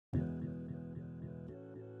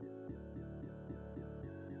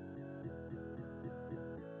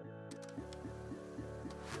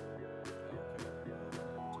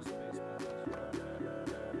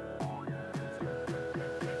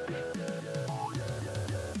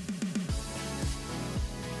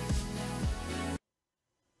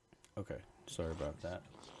Sorry about that.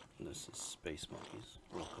 This is Space Monkeys.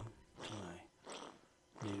 Welcome to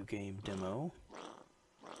my new game demo.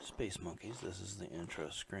 Space Monkeys, this is the intro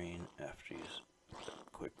screen after you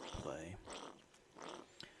quick play.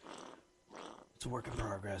 It's a work in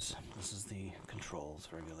progress. This is the controls,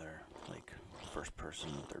 regular, like first person,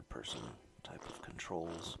 third person type of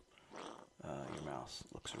controls. Your mouse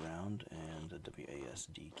looks around and the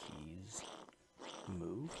WASD keys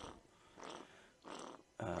move.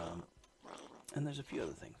 And there's a few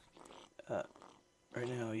other things. Right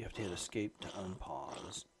now you have to hit escape to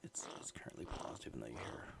unpause. It's currently paused even though you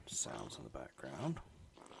hear sounds in the background.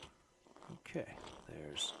 Okay,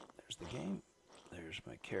 there's the game. There's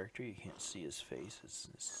my character. You can't see his face.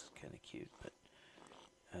 It's kind of cute, but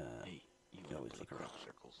hey, you always look around.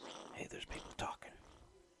 Circles. Hey, there's people talking.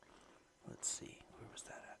 Let's see, where was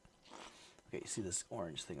that at? Okay, you see this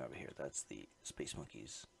orange thing over here? That's the Space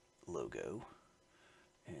Monkeys logo.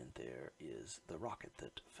 And there is the rocket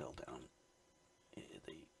that fell down.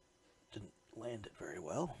 They didn't land it very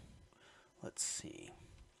well. Let's see.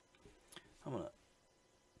 I'm going to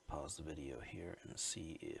pause the video here and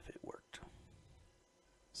see if it worked.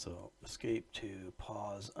 So, escape to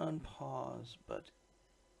pause, unpause, but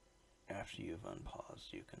after you've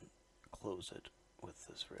unpaused, you can close it with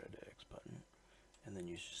this red X button. And then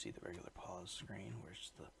you should see the regular pause screen, where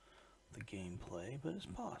it's the gameplay, but it's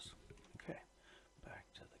paused. Okay. Back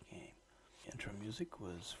to the game. Intro music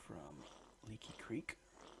was from Leaky Creek.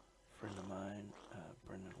 A friend of mine,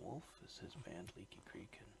 Brendan Wolf, is his band Leaky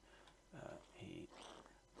Creek, and he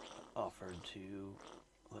offered to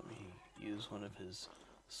let me use one of his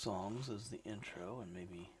songs as the intro, and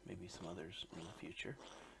maybe some others in the future.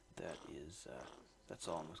 That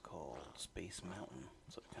song was called Space Mountain,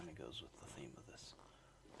 so it kind of goes with the theme of this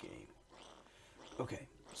game. Okay,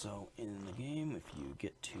 so in the game, if you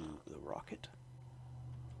get to the rocket,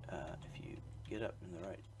 if you get up in the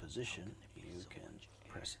right position, you can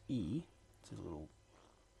press E. See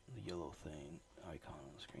the yellow thing icon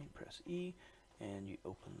on the screen. Press E, and you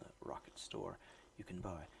open the rocket store you can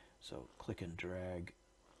buy. So click and drag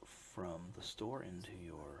from the store into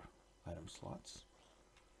your item slots.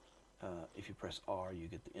 If you press R, you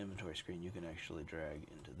get the inventory screen. You can actually drag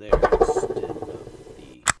into there instead of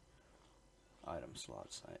the item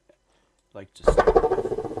slots. I like to start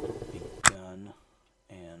with a gun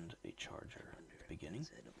and a charger at the beginning.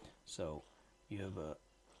 So you have a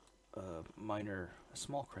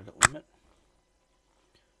small credit limit.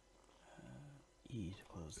 E to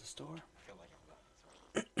close the store.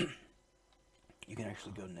 You can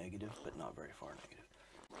actually go negative, but not very far negative.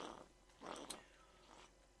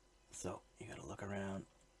 So you gotta look around.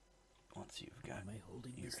 Once you've got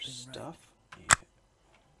your stuff, you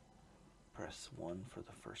press 1 for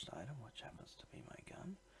the first item, which happens to be my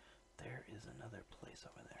gun. There is another place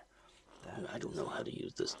over there. I don't know how to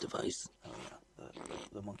use this device. Oh yeah,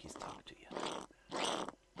 the monkeys talk to you.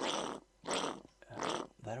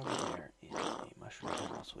 That over there is a mushroom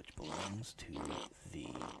house, which belongs to the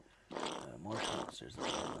marsh monsters that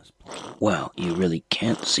are on this planet. Wow, you really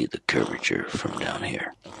can't see the curvature from down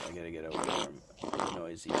here. Okay, I gotta get over from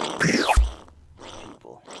noisy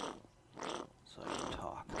people so I can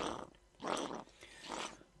talk.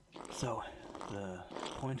 So, the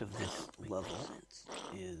point of this level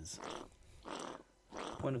is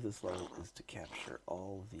to capture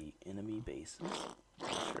all the enemy bases,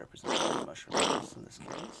 which represent the mushroom base in this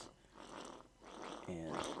case,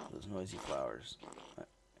 and those noisy flowers.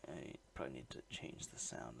 I probably need to change the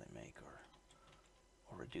sound they make,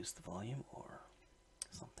 or reduce the volume, or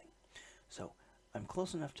something. So I'm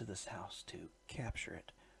close enough to this house to capture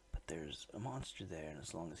it, but there's a monster there, and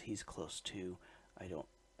as long as he's close to, I don't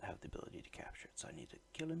have the ability to capture it, so I need to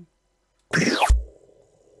kill him.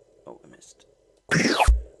 Oh, I missed.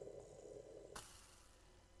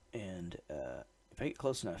 And if I get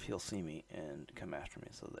close enough, he'll see me and come after me,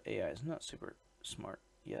 so the AI is not super smart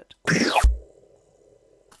yet.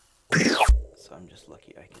 So I'm just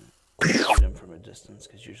lucky I can shoot them from a distance,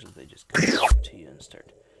 because usually they just come up to you and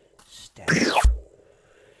start stabbing.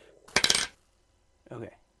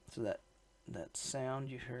 Okay, so that sound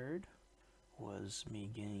you heard was me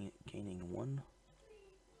gaining 1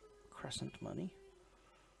 crescent money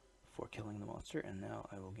for killing the monster, and now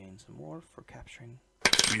I will gain some more for capturing.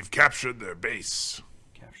 We've captured their base.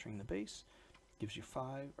 Capturing the base gives you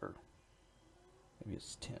 5, or maybe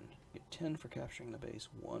it's 10. You get 10 for capturing the base,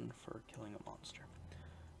 1 for killing a monster.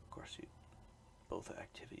 Of course, both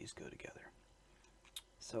activities go together.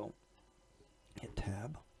 So, hit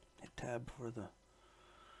tab. Hit tab for the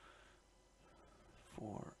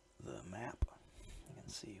map. You can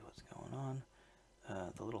see what's going on.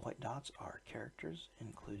 the little white dots are characters,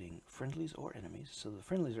 including friendlies or enemies. So the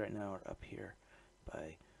friendlies right now are up here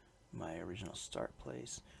by my original start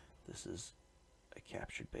place. This is a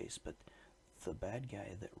captured base, but the bad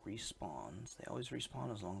guy that respawns, they always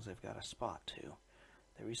respawn as long as they've got a spot to.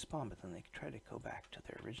 They respawn, but then they try to go back to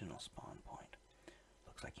their original spawn point.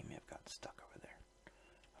 Looks like he may have got stuck over there.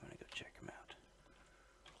 I'm going to go check him out.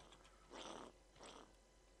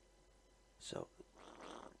 So,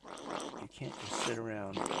 you can't just sit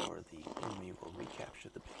around or the enemy will recapture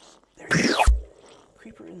the base. There he is!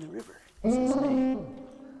 Creeper in the river. That's his name.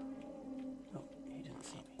 Oh, he didn't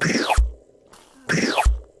see me.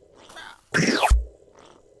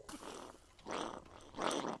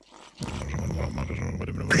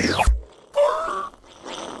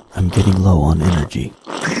 I'm getting low on energy.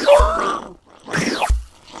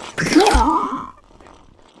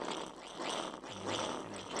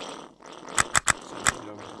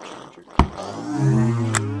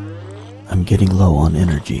 I'm getting low on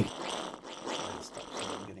energy.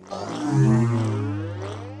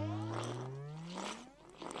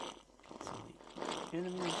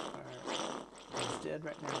 Enemies are, he's dead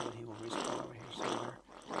right now, but he will respawn over here somewhere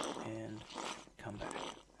and come back.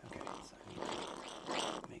 Okay, so I need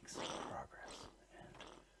to make some progress and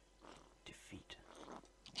defeat.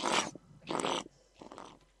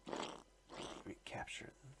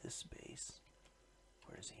 Recapture this base.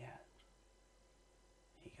 Where is he at?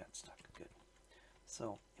 He got stuck. Good.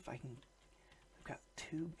 So if I can, we've got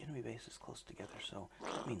 2 enemy bases close together, so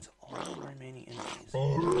that means all the remaining enemies. Oh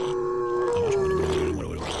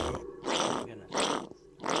goodness.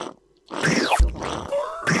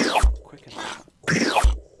 Quick enough.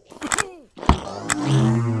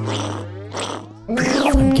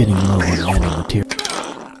 I'm getting low on nanomaterial.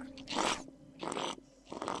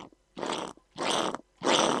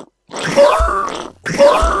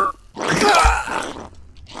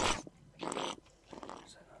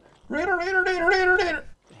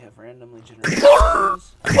 They have randomly generated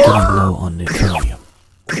enemies. I'm getting low on neutronium.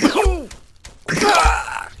 Okay.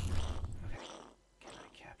 Can I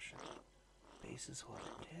capture bases while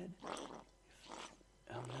they're dead?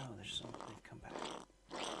 Oh no, there's some. They've come back.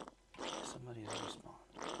 Somebody has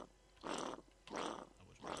respawned.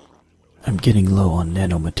 I'm getting low on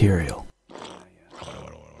nanomaterial.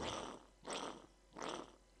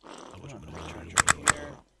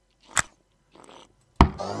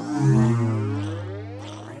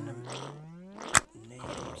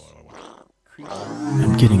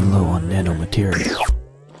 I'm getting low on nanomaterial.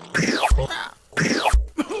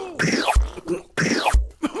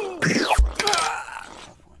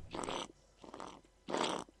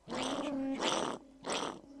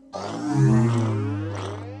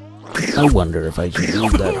 I wonder if I should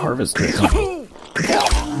use that harvester thing.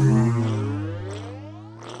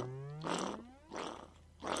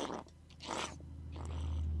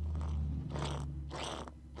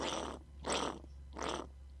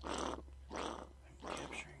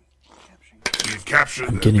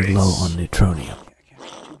 I'm getting low on neutronium. Okay, I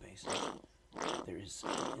captured 2 bases. There is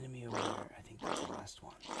an enemy over there. I think that's the last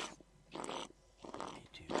one. I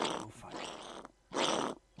need to go find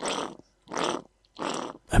it.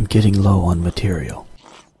 I'm getting low on material.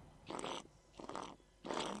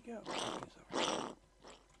 There you go. He's over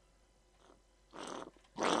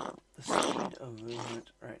here. The speed of movement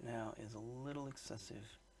right now is a little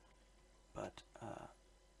excessive, but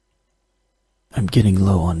I'm getting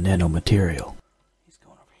low on nanomaterial. he's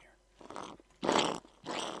going over here. If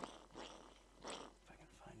I can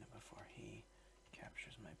find him before he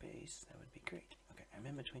captures my base, that would be great. Okay, I'm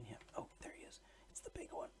in between him. Oh, there he is. It's the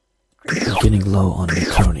big one. Great. I'm getting low on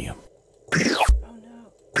neutronium. Oh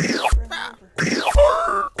no. Okay,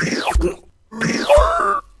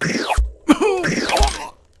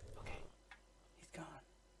 he's gone.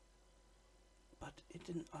 But it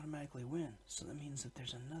didn't automatically win, so that means that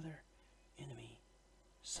there's another enemy.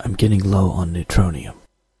 I'm getting low on neutronium.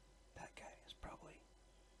 That guy is probably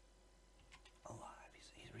alive.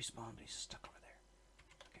 He's respawned, but he's stuck over there.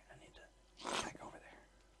 Okay, I need to get back over there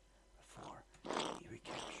before he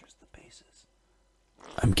recaptures the bases.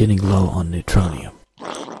 I'm getting low on neutronium.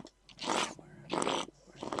 Where's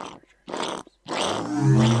the charger?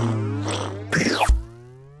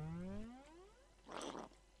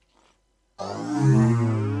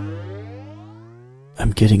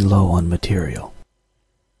 I'm getting low on material.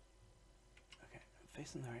 Okay, I'm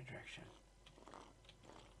facing the right direction.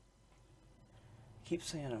 Keep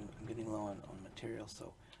saying I'm getting low on material,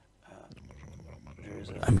 so there's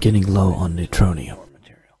a... I'm getting low on neutronium. More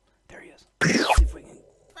material. There he is. Let's see if we can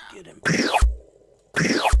get him.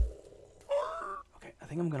 Okay, I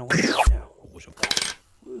think I'm gonna win right now.